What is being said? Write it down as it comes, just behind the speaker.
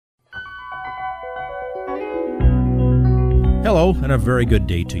Hello, and a very good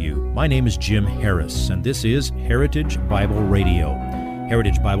day to you. My name is Jim Harris, and this is Heritage Bible Radio.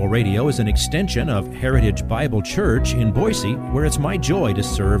 Heritage Bible Radio is an extension of Heritage Bible Church in Boise, where it's my joy to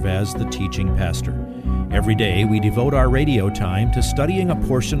serve as the teaching pastor. Every day, we devote our radio time to studying a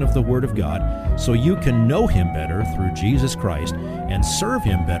portion of the Word of God so you can know Him better through Jesus Christ and serve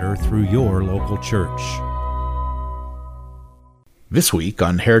Him better through your local church. This week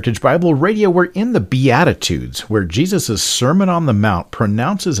on Heritage Bible Radio, we're in the Beatitudes, where Jesus' Sermon on the Mount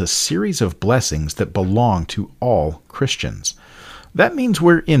pronounces a series of blessings that belong to all Christians. That means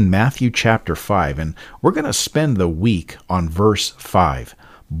we're in Matthew chapter 5, and we're going to spend the week on verse 5.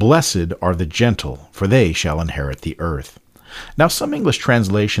 Blessed are the gentle, for they shall inherit the earth. Now, some English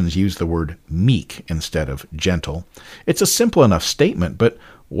translations use the word meek instead of gentle. It's a simple enough statement, but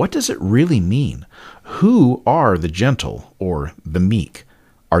what does it really mean? Who are the gentle or the meek?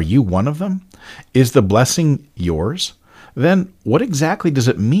 Are you one of them? Is the blessing yours? Then what exactly does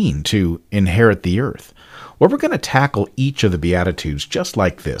it mean to inherit the earth? Well, we're going to tackle each of the Beatitudes just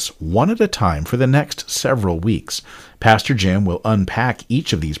like this, one at a time for the next several weeks. Pastor Jim will unpack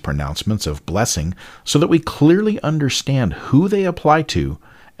each of these pronouncements of blessing so that we clearly understand who they apply to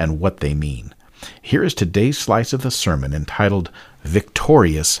and what they mean. Here is today's slice of the sermon entitled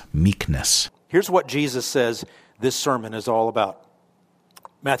Victorious Meekness. Here's what Jesus says this sermon is all about.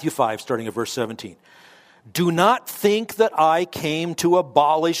 Matthew 5, starting at verse 17. Do not think that I came to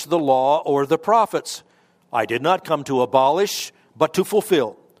abolish the law or the prophets. I did not come to abolish, but to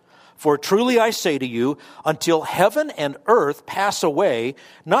fulfill. For truly I say to you, until heaven and earth pass away,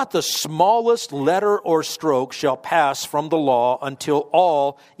 not the smallest letter or stroke shall pass from the law until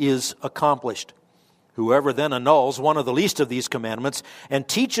all is accomplished. Whoever then annuls one of the least of these commandments and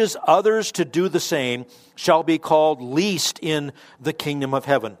teaches others to do the same shall be called least in the kingdom of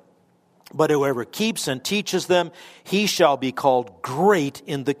heaven. But whoever keeps and teaches them, he shall be called great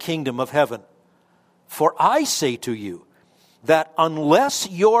in the kingdom of heaven. For I say to you that unless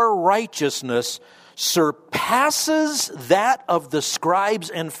your righteousness surpasses that of the scribes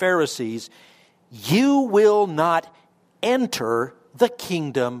and Pharisees, you will not enter the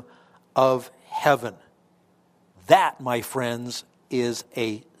kingdom of heaven. That, my friends, is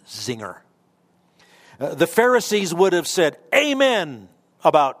a zinger. The Pharisees would have said, amen,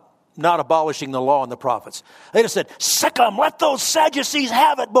 about not abolishing the law and the prophets. They'd have said, sick 'em, let those Sadducees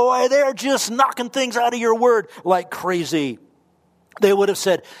have it, boy. They're just knocking things out of your word like crazy. They would have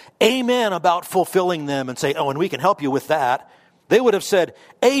said, amen, about fulfilling them and say, oh, and we can help you with that. They would have said,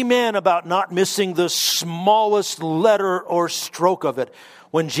 amen, about not missing the smallest letter or stroke of it.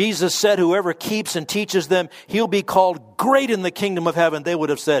 When Jesus said, whoever keeps and teaches them, he'll be called great in the kingdom of heaven, they would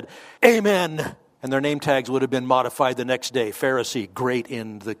have said, amen. And their name tags would have been modified the next day. Pharisee, great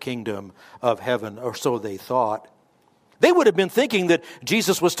in the kingdom of heaven, or so they thought. They would have been thinking that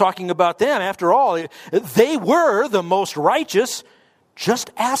Jesus was talking about them. After all, they were the most righteous. Just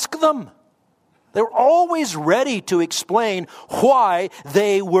ask them. They were always ready to explain why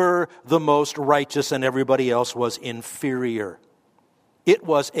they were the most righteous and everybody else was inferior. It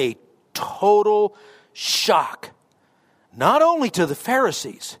was a total shock, not only to the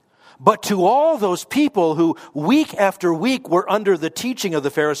Pharisees, but to all those people who week after week were under the teaching of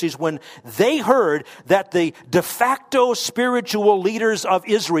the Pharisees when they heard that the de facto spiritual leaders of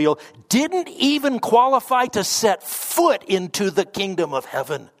Israel didn't even qualify to set foot into the kingdom of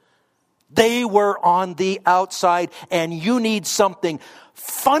heaven. They were on the outside, and you need something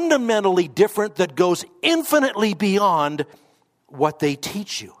fundamentally different that goes infinitely beyond what they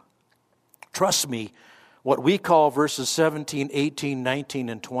teach you. Trust me, what we call verses 17, 18, 19,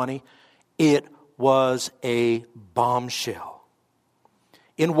 and 20, it was a bombshell.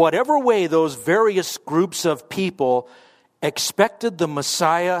 In whatever way those various groups of people expected the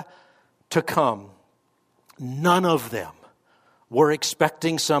Messiah to come, none of them were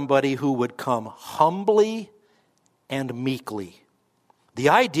expecting somebody who would come humbly and meekly. The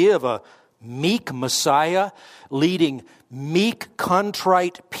idea of a meek Messiah leading meek,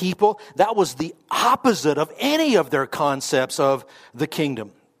 contrite people, that was the opposite of any of their concepts of the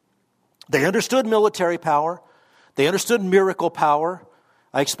kingdom. They understood military power. They understood miracle power.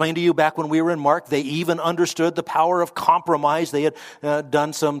 I explained to you back when we were in Mark, they even understood the power of compromise. They had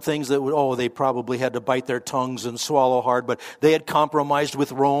done some things that they probably had to bite their tongues and swallow hard, but they had compromised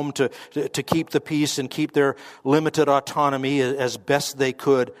with Rome to keep the peace and keep their limited autonomy as best they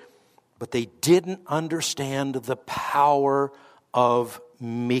could. But they didn't understand the power of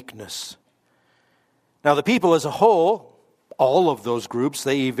meekness. Now, the people as a whole, all of those groups,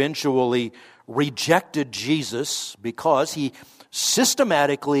 they eventually rejected Jesus because he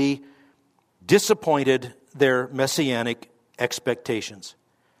systematically disappointed their messianic expectations.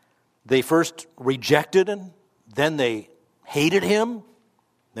 They first rejected him, then they hated him,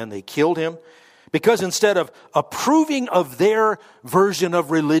 then they killed him, because instead of approving of their version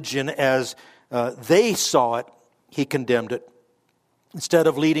of religion as they saw it, he condemned it. Instead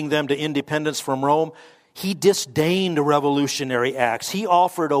of leading them to independence from Rome, he disdained revolutionary acts. He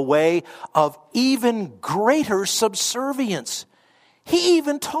offered a way of even greater subservience. He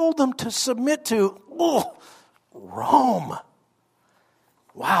even told them to submit to Rome.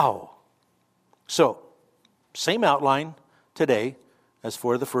 Wow. So, same outline today as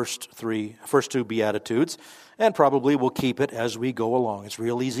for the first two Beatitudes, and probably we'll keep it as we go along. It's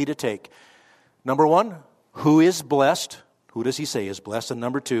real easy to take. Number one, who is blessed? Who does he say is blessed? And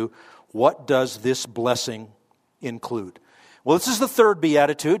number two, what does this blessing include? Well, this is the third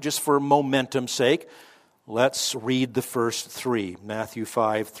Beatitude, just for momentum's sake. Let's read the first three, Matthew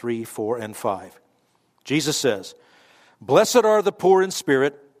 5, 3, 4, and 5. Jesus says, "Blessed are the poor in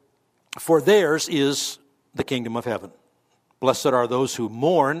spirit, for theirs is the kingdom of heaven. Blessed are those who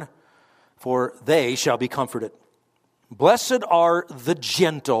mourn, for they shall be comforted. Blessed are the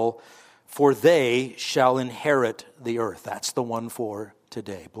gentle, for they shall inherit the earth." That's the one for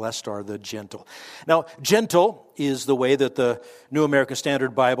today. Blessed are the gentle. Now, gentle is the way that the New American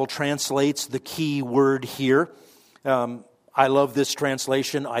Standard Bible translates the key word here. I love this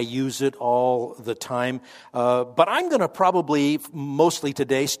translation. I use it all the time. But I'm going to probably, mostly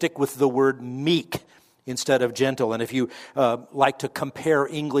today, stick with the word meek instead of gentle. And if you like to compare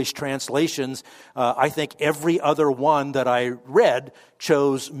English translations, I think every other one that I read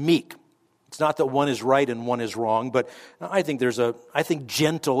chose meek. It's not that one is right and one is wrong, but I think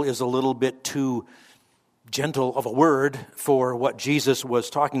gentle is a little bit too gentle of a word for what Jesus was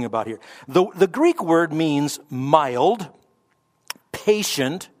talking about here. The Greek word means mild,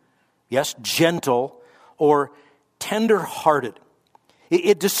 patient, yes, gentle, or tender-hearted.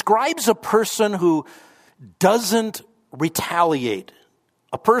 It describes a person who doesn't retaliate,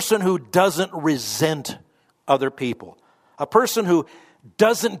 a person who doesn't resent other people, a person who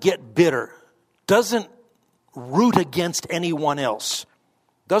doesn't get bitter, doesn't root against anyone else,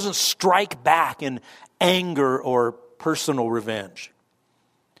 doesn't strike back in anger or personal revenge.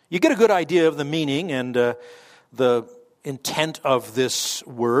 You get a good idea of the meaning and the intent of this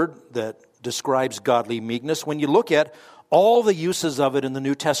word that describes godly meekness when you look at all the uses of it in the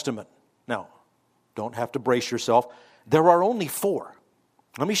New Testament. Now, don't have to brace yourself. There are only 4.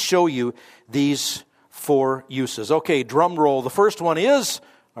 Let me show you these 4 uses. Okay, drum roll. The first one is,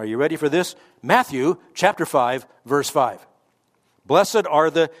 are you ready for this? Matthew chapter 5, verse 5. Blessed are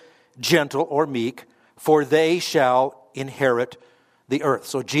the gentle or meek, for they shall inherit the earth.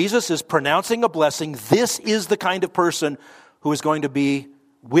 So Jesus is pronouncing a blessing. This is the kind of person who is going to be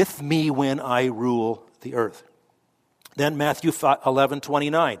with me when I rule the earth. Then Matthew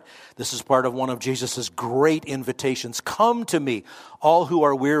 11:29. This is part of one of Jesus' great invitations. Come to me, all who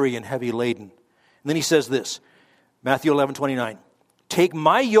are weary and heavy laden. And then he says this, Matthew 11:29. Take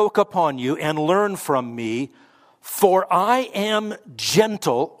my yoke upon you and learn from me, for I am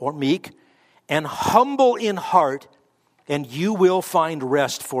gentle or meek and humble in heart, and you will find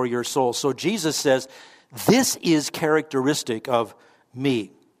rest for your soul. So Jesus says, this is characteristic of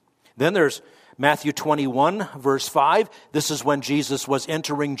me. Then there's Matthew 21, verse 5. This is when Jesus was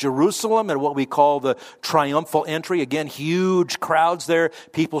entering Jerusalem at what we call the triumphal entry. Again, huge crowds there,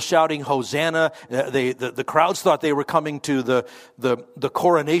 people shouting, Hosanna. The crowds thought they were coming to the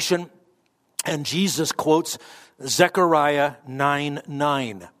coronation. And Jesus quotes Zechariah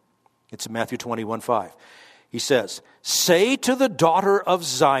 9:9. It's Matthew 21:5. He says, say to the daughter of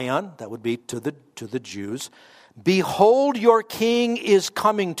Zion, that would be to the Jews, behold, your king is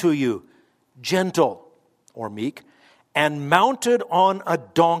coming to you, gentle or meek, and mounted on a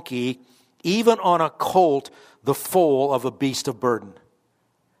donkey, even on a colt, the foal of a beast of burden.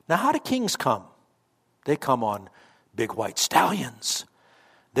 Now, how do kings come? They come on big white stallions.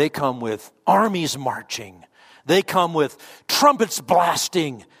 They come with armies marching. They come with trumpets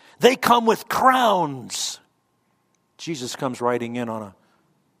blasting. They come with crowns. Jesus comes riding in on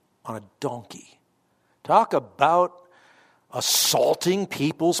a donkey. Talk about assaulting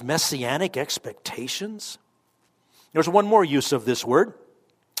people's messianic expectations. There's one more use of this word.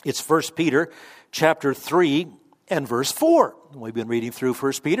 It's 1 Peter chapter 3 and verse 4. We've been reading through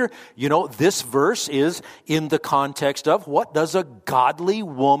 1 Peter. You know, this verse is in the context of what does a godly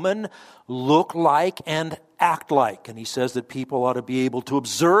woman look like and act like? And he says that people ought to be able to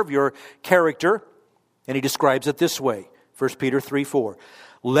observe your character. And he describes it this way, 1 Peter 3:4.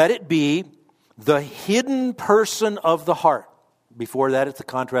 Let it be the hidden person of the heart. Before that, the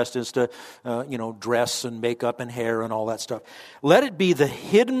contrast is to, dress and makeup and hair and all that stuff. Let it be the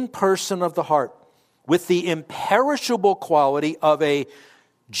hidden person of the heart with the imperishable quality of a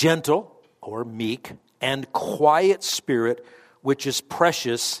gentle or meek and quiet spirit, which is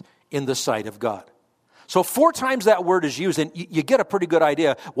precious in the sight of God. So 4 times that word is used, and you get a pretty good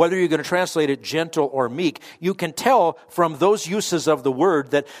idea whether you're going to translate it gentle or meek. You can tell from those uses of the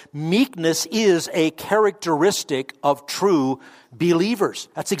word that meekness is a characteristic of true believers.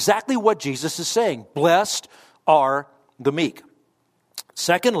 That's exactly what Jesus is saying. Blessed are the meek.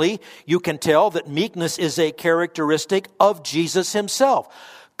 Secondly, you can tell that meekness is a characteristic of Jesus himself.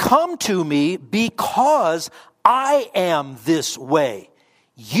 Come to me because I am this way.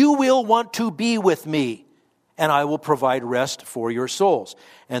 You will want to be with me, and I will provide rest for your souls.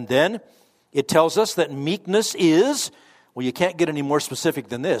 And then it tells us that meekness is, well, you can't get any more specific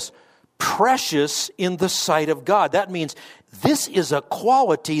than this, precious in the sight of God. That means this is a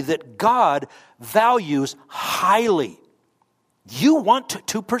quality that God values highly. You want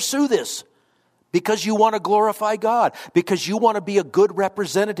to pursue this because you want to glorify God, because you want to be a good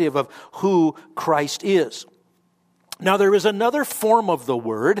representative of who Christ is. Now, there is another form of the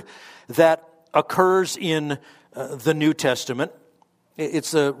word that occurs in the New Testament.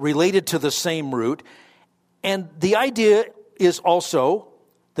 It's related to the same root. And the idea is also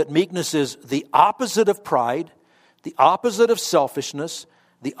that meekness is the opposite of pride, the opposite of selfishness,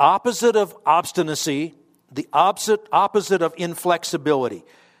 the opposite of obstinacy, the opposite of inflexibility.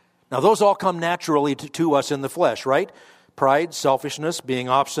 Now, those all come naturally to us in the flesh, right? Pride, selfishness, being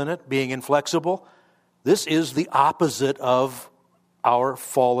obstinate, being inflexible. This is the opposite of our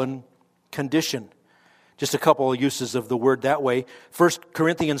fallen condition. Just a couple of uses of the word that way. 1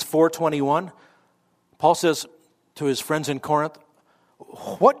 Corinthians 4:21, Paul says to his friends in Corinth,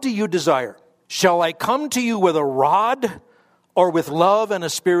 "What do you desire? Shall I come to you with a rod or with love and a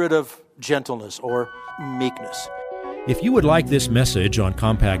spirit of gentleness or meekness?" If you would like this message on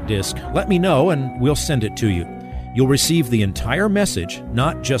compact disc, let me know and we'll send it to you. You'll receive the entire message,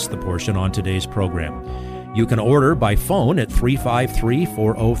 not just the portion on today's program. You can order by phone at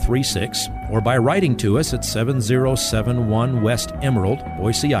 353-4036 or by writing to us at 7071 West Emerald,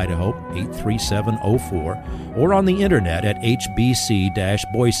 Boise, Idaho, 83704, or on the internet at hbc-boise.org.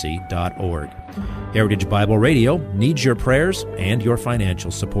 Heritage Bible Radio needs your prayers and your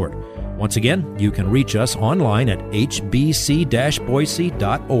financial support. Once again, you can reach us online at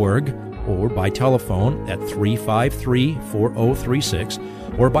hbc-boise.org or by telephone at 353-4036,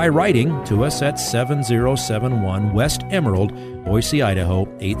 or by writing to us at 7071 West Emerald, Boise, Idaho,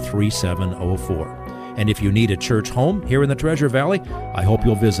 83704. And if you need a church home here in the Treasure Valley, I hope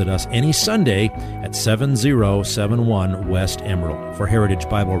you'll visit us any Sunday at 7071 West Emerald. For Heritage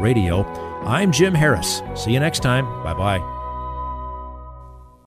Bible Radio, I'm Jim Harris. See you next time. Bye-bye.